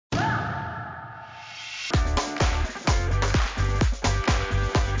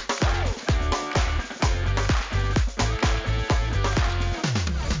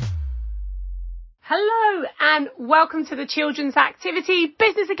Hello and welcome to the Children's Activity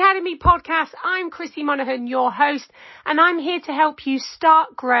Business Academy podcast. I'm Chrissy Monaghan, your host, and I'm here to help you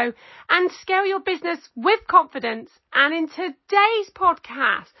start, grow and scale your business with confidence. And in today's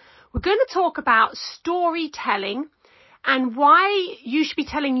podcast, we're going to talk about storytelling and why you should be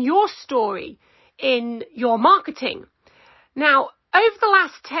telling your story in your marketing. Now, over the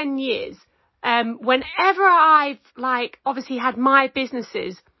last 10 years, whenever I've obviously had my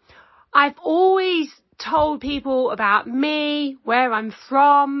businesses, I've always told people about me, where I'm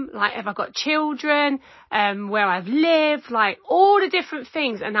from, if I've got children, where I've lived, all the different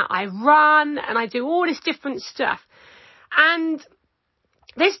things, and that I run and I do all this different stuff. And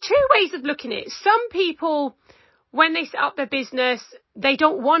there's two ways of looking at it. Some people, when they set up their business, they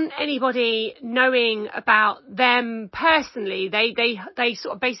don't want anybody knowing about them personally. They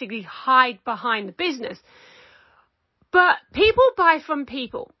sort of basically hide behind the business. But people buy from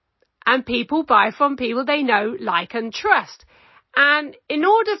people. And people buy from people they know, like and trust. And in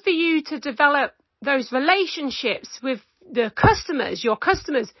order for you to develop those relationships with the customers, your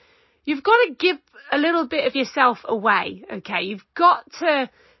customers, you've got to give a little bit of yourself away, okay? You've got to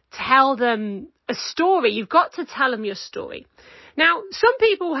tell them a story. You've got to tell them your story. Now, some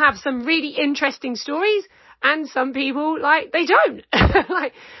people have some really interesting stories and some people, they don't.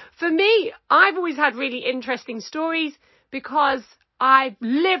 For me, I've always had really interesting stories because I've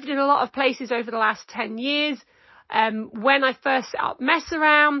lived in a lot of places over the last 10 years. When I first set up Mess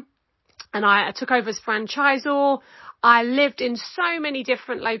Around and I took over as franchisor, I lived in so many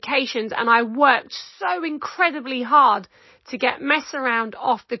different locations and I worked so incredibly hard to get Mess Around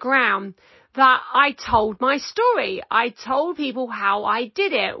off the ground that I told my story. I told people how I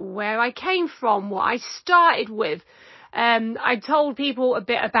did it, where I came from, what I started with. I told people a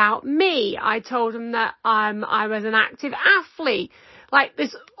bit about me. I told them that I was an active athlete.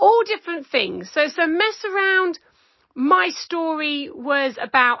 There's all different things. So Mess Around, my story was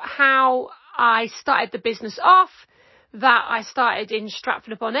about how I started the business off, that I started in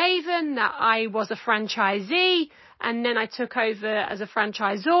Stratford-upon-Avon, that I was a franchisee, and then I took over as a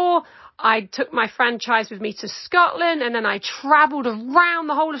franchisor. I took my franchise with me to Scotland, and then I travelled around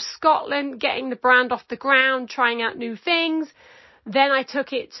the whole of Scotland, getting the brand off the ground, trying out new things. Then I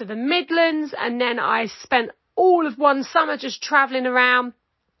took it to the Midlands, and then I spent all of one summer just travelling around.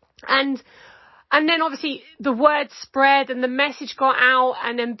 And then obviously the word spread and the message got out,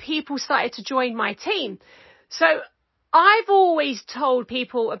 and then people started to join my team. So I've always told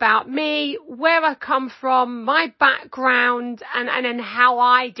people about me, where I come from, my background, and then how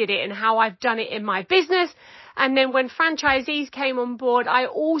I did it and how I've done it in my business. And then when franchisees came on board, I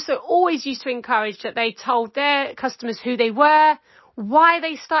also always used to encourage that they told their customers who they were, why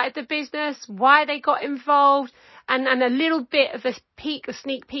they started the business, why they got involved, and a little bit of a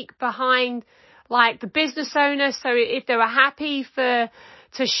sneak peek behind the business owner. So if they were happy to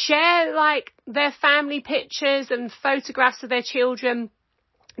share their family pictures and photographs of their children,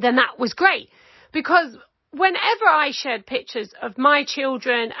 then that was great. Because whenever I shared pictures of my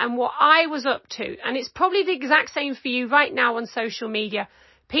children and what I was up to, and it's probably the exact same for you right now on social media,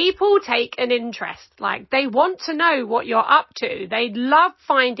 people take an interest. They want to know what you're up to. They love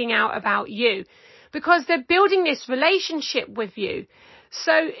finding out about you because they're building this relationship with you.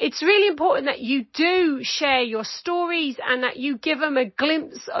 So it's really important that you do share your stories and that you give them a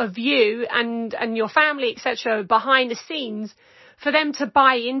glimpse of you and your family, etc., behind the scenes for them to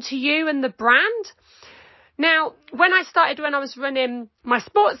buy into you and the brand. Now, when I was running my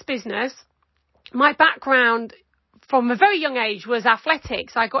sports business, my background from a very young age was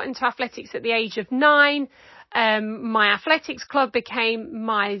athletics. I got into athletics at the age of 9. My athletics club became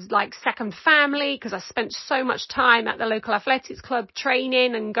my second family because I spent so much time at the local athletics club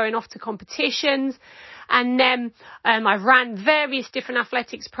training and going off to competitions. And then I ran various different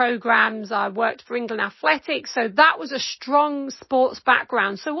athletics programs. I worked for England Athletics. So that was a strong sports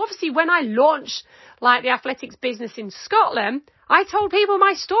background. So obviously when I launched the athletics business in Scotland, I told people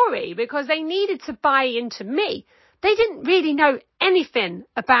my story because they needed to buy into me. They didn't really know anything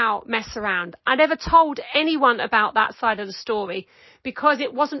about Mess Around. I never told anyone about that side of the story because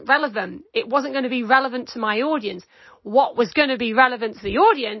it wasn't relevant. It wasn't going to be relevant to my audience. What was going to be relevant to the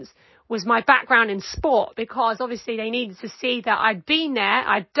audience was my background in sport because obviously they needed to see that I'd been there,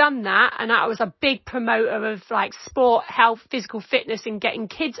 I'd done that, and I was a big promoter of sport, health, physical fitness and getting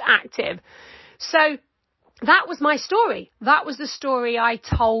kids active. So that was my story. That was the story I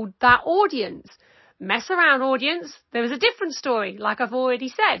told that audience. Mess Around audience, there was a different story, like I've already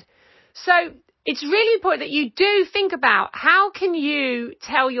said. So it's really important that you do think about how can you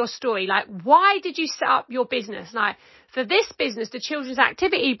tell your story? Why did you set up your business? for this business, the Children's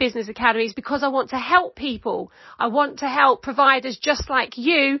Activity Business Academy, is because I want to help people. I want to help providers just like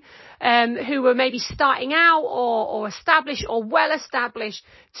you, who are maybe starting out or established or well established,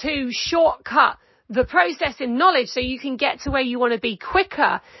 to shortcut the process in knowledge so you can get to where you want to be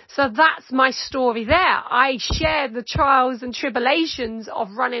quicker. So that's my story there. I share the trials and tribulations of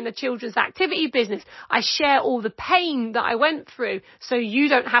running a children's activity business. I share all the pain that I went through so you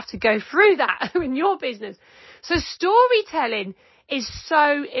don't have to go through that in your business. So storytelling is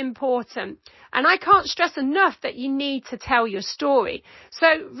so important. And I can't stress enough that you need to tell your story. So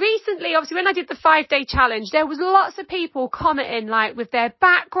recently, obviously, when I did the 5-day challenge, there was lots of people commenting, like, with their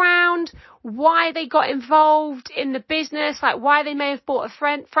background, why they got involved in the business, like why they may have bought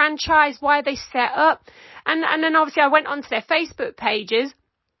a franchise, why they set up. And then obviously I went onto their Facebook pages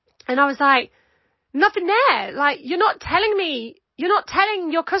and I was like, nothing there. Like, you're not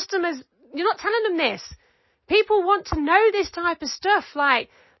telling your customers, you're not telling them this. People want to know this type of stuff. Like,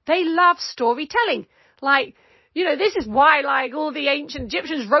 they love storytelling. Like, you know, this is why, like, all the ancient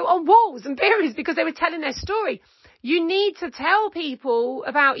Egyptians wrote on walls and pyramids, because they were telling their story. You need to tell people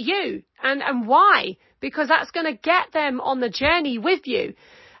about you and why, because that's going to get them on the journey with you.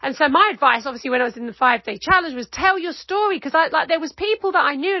 And so my advice, obviously, when I was in the 5-day challenge, was tell your story, because there was people that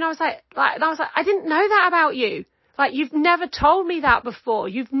I knew and I was like, I didn't know that about you. Like, you've never told me that before.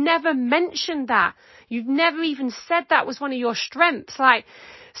 You've never mentioned that. You've never even said that was one of your strengths. Like,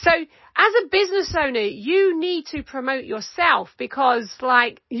 so as a business owner, you need to promote yourself, because,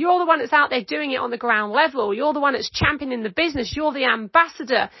 like, you're the one that's out there doing it on the ground level. You're the one that's championing the business. You're the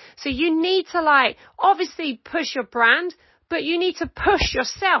ambassador. So you need to, like, obviously push your brand, but you need to push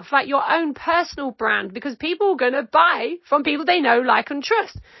yourself, like your own personal brand, because people are going to buy from people they know, like, and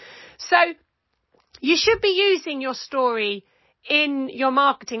trust. So you should be using your story in your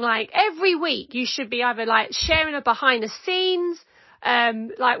marketing. Like, every week you should be either, like, sharing a behind the scenes,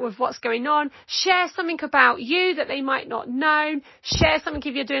 like with what's going on, share something about you that they might not know, share something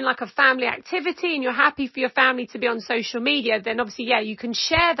if you're doing like a family activity and you're happy for your family to be on social media, then obviously, yeah, you can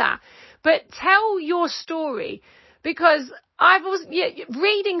share that. But tell your story, because I was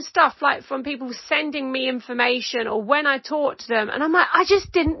reading stuff like from people sending me information or when I talk to them, and I'm like, I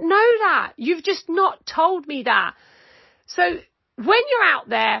just didn't know that. You've just not told me that. So when you're out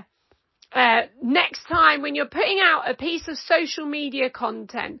there, next time when you're putting out a piece of social media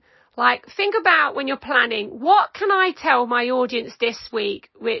content, like, think about when you're planning, what can I tell my audience this week,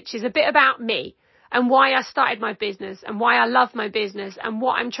 which is a bit about me and why I started my business and why I love my business and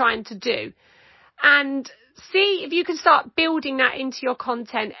what I'm trying to do. And see if you can start building that into your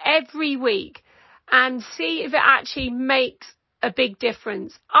content every week and see if it actually makes a big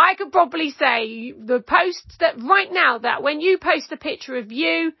difference. I could probably say the posts that right now, that when you post a picture of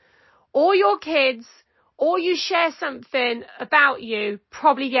you or your kids, or you share something about you,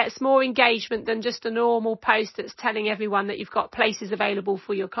 probably gets more engagement than just a normal post that's telling everyone that you've got places available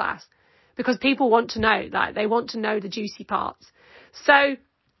for your class. Because people want to know that. They want to know the juicy parts. So have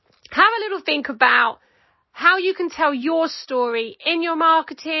a little think about how you can tell your story in your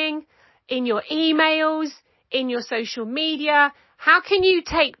marketing, in your emails, in your social media. How can you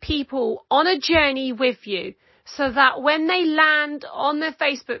take people on a journey with you, so that when they land on their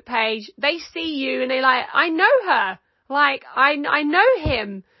Facebook page, they see you and they're like, I know her. Like, I know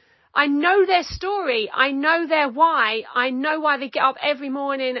him. I know their story. I know their why. I know why they get up every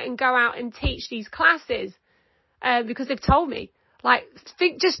morning and go out and teach these classes, because they've told me. Like,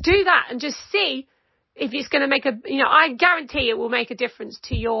 just do that and just see if it's going to make I guarantee it will make a difference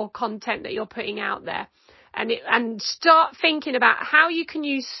to your content that you're putting out there. And start thinking about how you can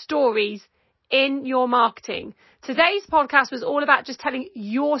use stories in your marketing. Today's podcast was all about just telling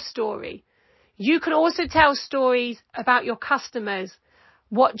your story. You can also tell stories about your customers,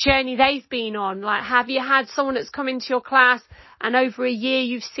 what journey they've been on. Like, have you had someone that's come into your class and over a year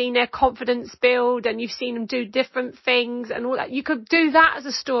you've seen their confidence build and you've seen them do different things and all that? You could do that as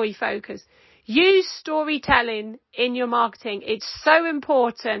a story focus. Use storytelling in your marketing. It's so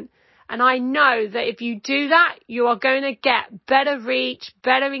important. And I know that if you do that, you are going to get better reach,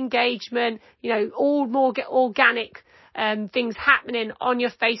 better engagement, all more organic things happening on your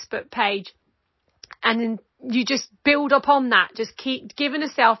Facebook page. And then you just build upon that. Just keep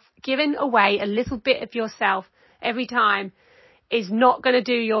giving away a little bit of yourself every time is not going to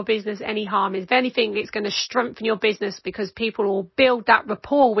do your business any harm. If anything, it's going to strengthen your business, because people will build that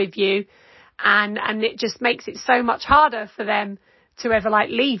rapport with you, and it just makes it so much harder for them to ever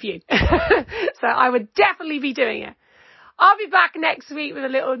leave you. So I would definitely be doing it. I'll be back next week with a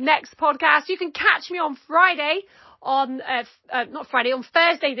little next podcast. You can catch me on Friday on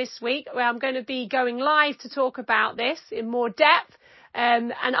Thursday this week, where I'm going to be going live to talk about this in more depth.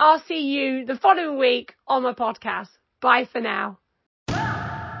 And I'll see you the following week on my podcast. Bye for now.